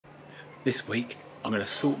This week I'm going to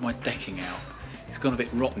sort my decking out. It's gone a bit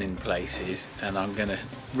rotten in places and I'm going to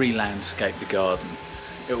re-landscape the garden.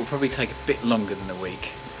 It will probably take a bit longer than a week,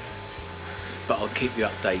 but I'll keep you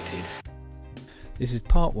updated. This is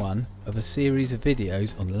part one of a series of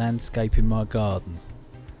videos on landscaping my garden.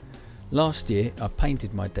 Last year I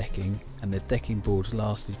painted my decking and the decking boards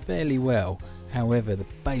lasted fairly well, however the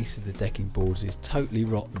base of the decking boards is totally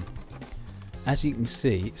rotten. As you can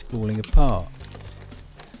see, it's falling apart.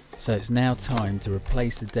 So it's now time to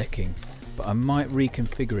replace the decking, but I might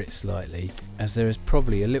reconfigure it slightly as there is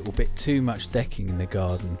probably a little bit too much decking in the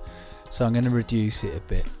garden, so I'm going to reduce it a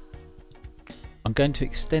bit. I'm going to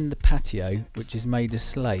extend the patio, which is made of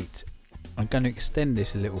slate. I'm going to extend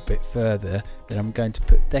this a little bit further, then I'm going to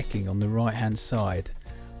put decking on the right hand side.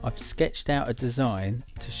 I've sketched out a design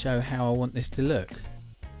to show how I want this to look.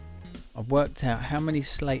 I've worked out how many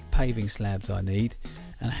slate paving slabs I need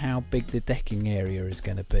and how big the decking area is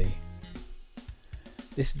going to be.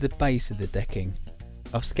 This is the base of the decking.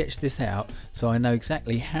 I've sketched this out so I know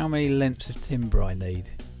exactly how many lengths of timber I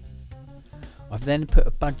need. I've then put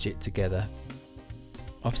a budget together.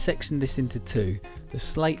 I've sectioned this into two, the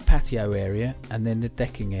slate patio area and then the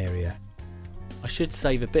decking area. I should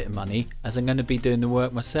save a bit of money as I'm going to be doing the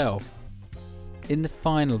work myself. In the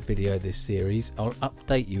final video of this series I'll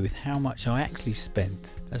update you with how much I actually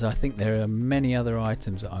spent, as I think there are many other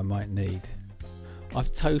items that I might need.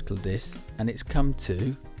 I've totaled this and it's come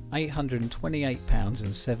to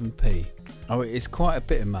 £828.07. Oh, it is quite a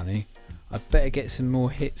bit of money. I'd better get some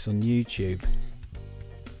more hits on YouTube.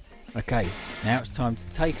 Okay, now it's time to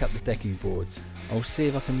take up the decking boards. I'll see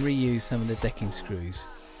if I can reuse some of the decking screws,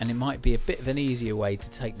 and it might be a bit of an easier way to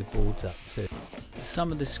take the boards up too.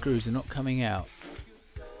 Some of the screws are not coming out,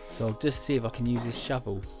 so I'll just see if I can use this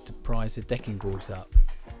shovel to prise the decking boards up.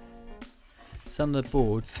 Some of the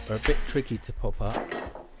boards are a bit tricky to pop up.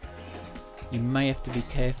 You may have to be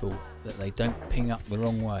careful that they don't ping up the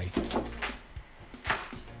wrong way.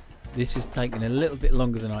 This has taken a little bit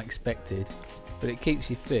longer than I expected, but it keeps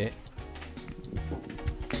you fit.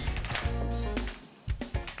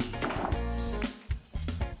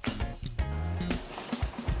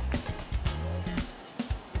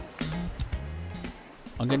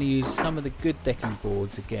 I'm going to use some of the good decking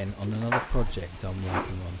boards again on another project I'm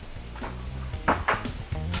working on.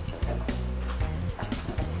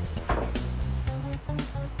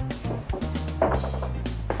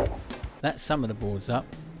 That's some of the boards up.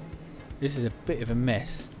 This is a bit of a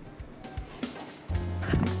mess.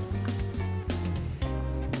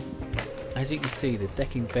 As you can see, the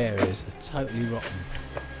decking barriers are totally rotten.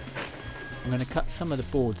 I'm going to cut some of the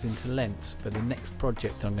boards into lengths for the next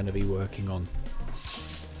project I'm going to be working on.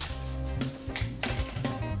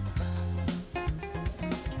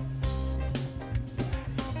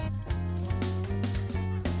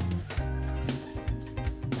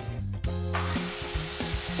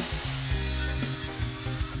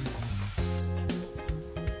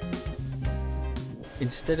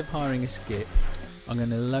 Instead of hiring a skip, I'm going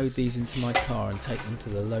to load these into my car and take them to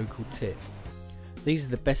the local tip. These are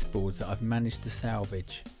the best boards that I've managed to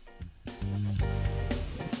salvage.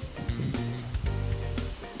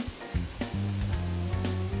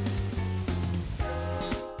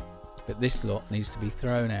 But this lot needs to be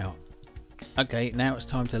thrown out. Okay, now it's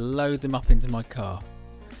time to load them up into my car.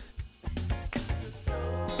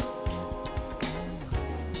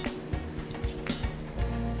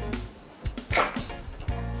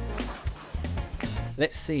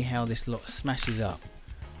 Let's see how this lot smashes up.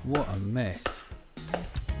 What a mess.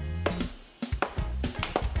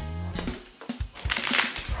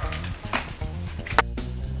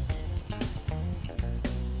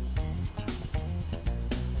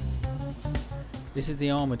 This is the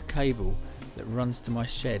armoured cable that runs to my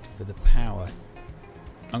shed for the power.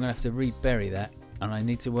 I'm going to have to rebury that, and I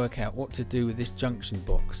need to work out what to do with this junction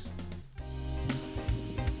box.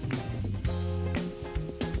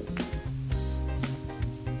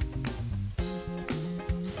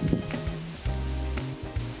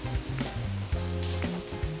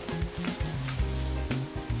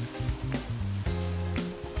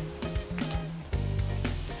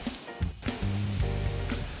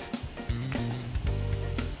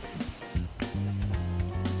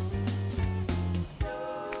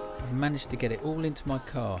 Managed to get it all into my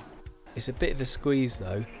car. It's a bit of a squeeze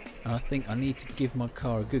though, and I think I need to give my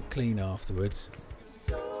car a good clean afterwards.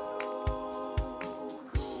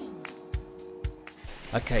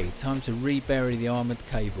 Okay, time to rebury the armoured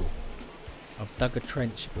cable. I've dug a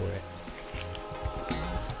trench for it.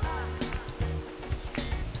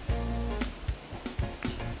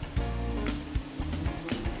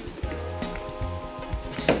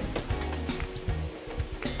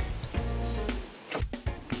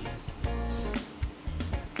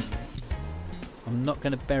 I'm not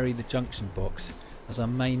going to bury the junction box as I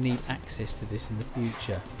may need access to this in the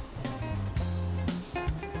future.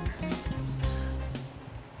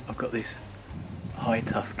 I've got this high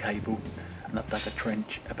tough cable and I've dug a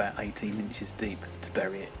trench about 18 inches deep to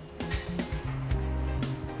bury it.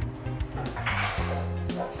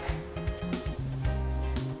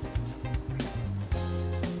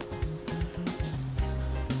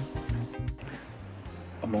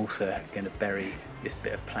 I'm also going to bury this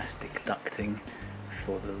bit of plastic ducting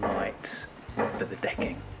for the lights for the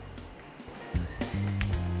decking.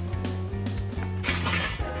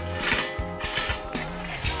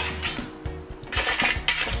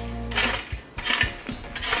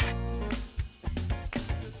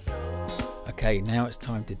 Okay, now it's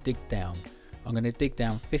time to dig down. I'm going to dig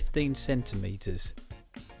down 15 centimetres.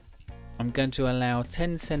 I'm going to allow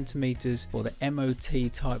 10 centimetres for the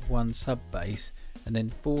MOT Type 1 sub-base and then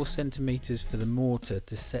 4 centimetres for the mortar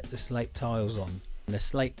to set the slate tiles on. And the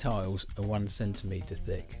slate tiles are 1 centimetre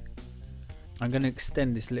thick. I'm going to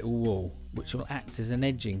extend this little wall which will act as an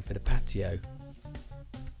edging for the patio.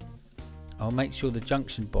 I'll make sure the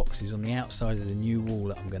junction box is on the outside of the new wall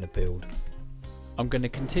that I'm going to build. I'm going to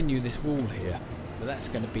continue this wall here, but that's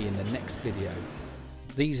going to be in the next video.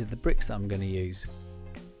 These are the bricks that I'm going to use.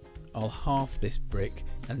 I'll half this brick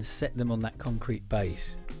and set them on that concrete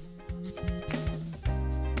base.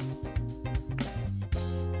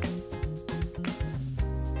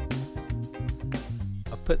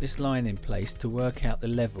 I've put this line in place to work out the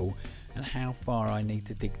level and how far I need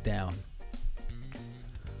to dig down.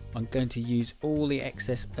 I'm going to use all the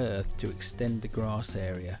excess earth to extend the grass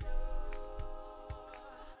area.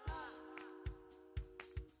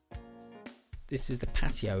 This is the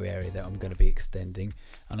patio area that I'm going to be extending,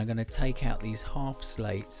 and I'm going to take out these half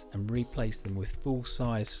slates and replace them with full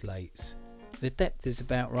size slates. The depth is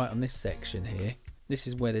about right on this section here. This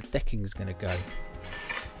is where the decking is going to go.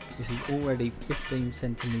 This is already 15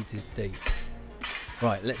 centimetres deep.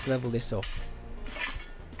 Right, let's level this off.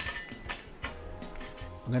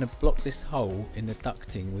 I'm going to block this hole in the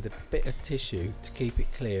ducting with a bit of tissue to keep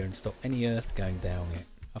it clear and stop any earth going down it.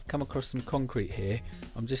 I've come across some concrete here.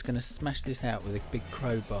 I'm just going to smash this out with a big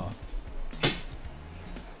crowbar.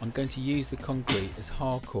 I'm going to use the concrete as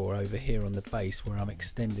hardcore over here on the base where I'm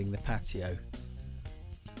extending the patio.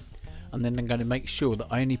 And then I'm going to make sure that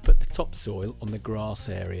I only put the topsoil on the grass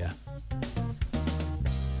area.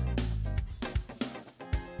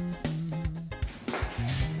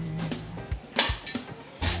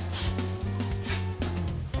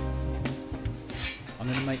 I'm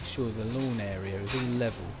going to make sure the lawn area is all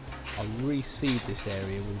level. I'll reseed this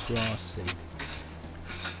area with grass seed.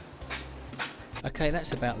 Okay,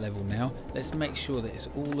 that's about level now. Let's make sure that it's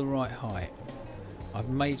all the right height. I've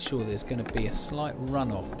made sure there's going to be a slight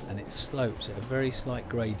runoff and it slopes at a very slight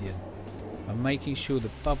gradient. I'm making sure the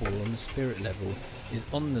bubble on the spirit level is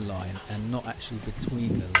on the line and not actually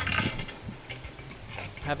between the lines.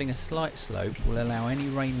 Having a slight slope will allow any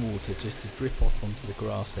rainwater just to drip off onto the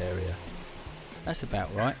grass area. That's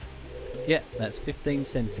about right. Yep, that's 15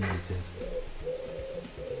 centimetres.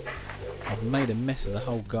 I've made a mess of the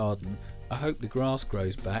whole garden. I hope the grass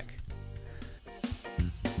grows back.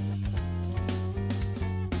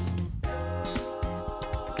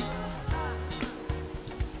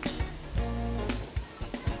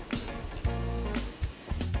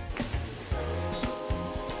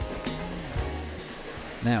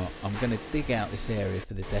 Now I'm going to dig out this area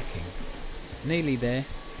for the decking. Nearly there.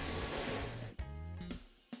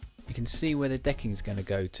 You can see where the decking is going to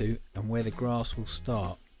go to and where the grass will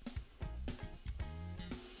start.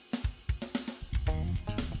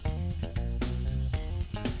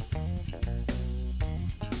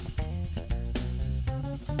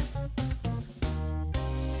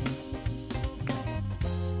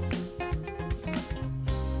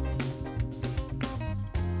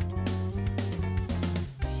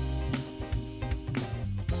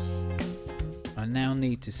 I now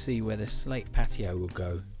need to see where the slate patio will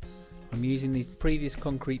go. I'm using these previous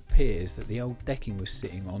concrete piers that the old decking was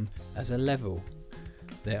sitting on as a level.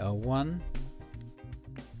 There are 1,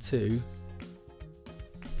 2,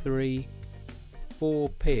 3, 4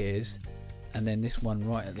 piers and then this one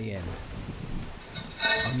right at the end.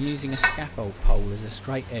 I'm using a scaffold pole as a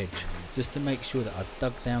straight edge just to make sure that I've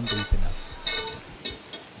dug down deep enough.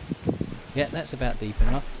 Yeah, that's about deep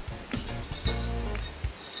enough.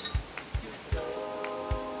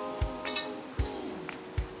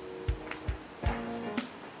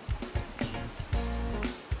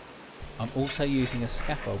 I'm also using a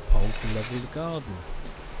scaffold pole to level the garden.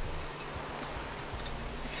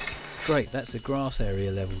 Great, that's the grass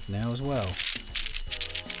area levelled now as well.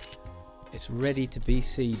 It's ready to be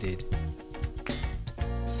seeded.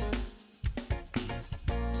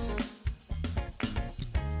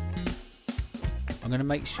 going to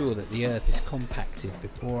make sure that the earth is compacted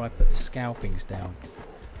before I put the scalpings down.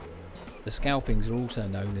 The scalpings are also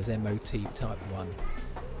known as MOT type 1.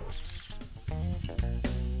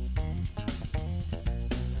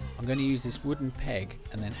 I'm going to use this wooden peg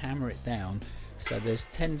and then hammer it down so there's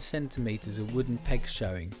 10 centimeters of wooden peg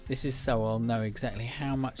showing. This is so I'll know exactly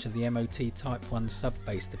how much of the MOT type 1 sub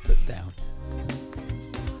base to put down.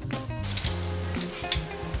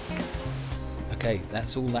 Okay,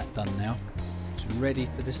 that's all that done now. It's ready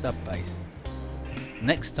for the sub base.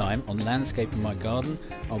 Next time on Landscaping My Garden,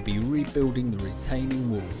 I'll be rebuilding the retaining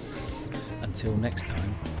wall. Until next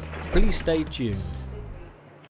time, please stay tuned.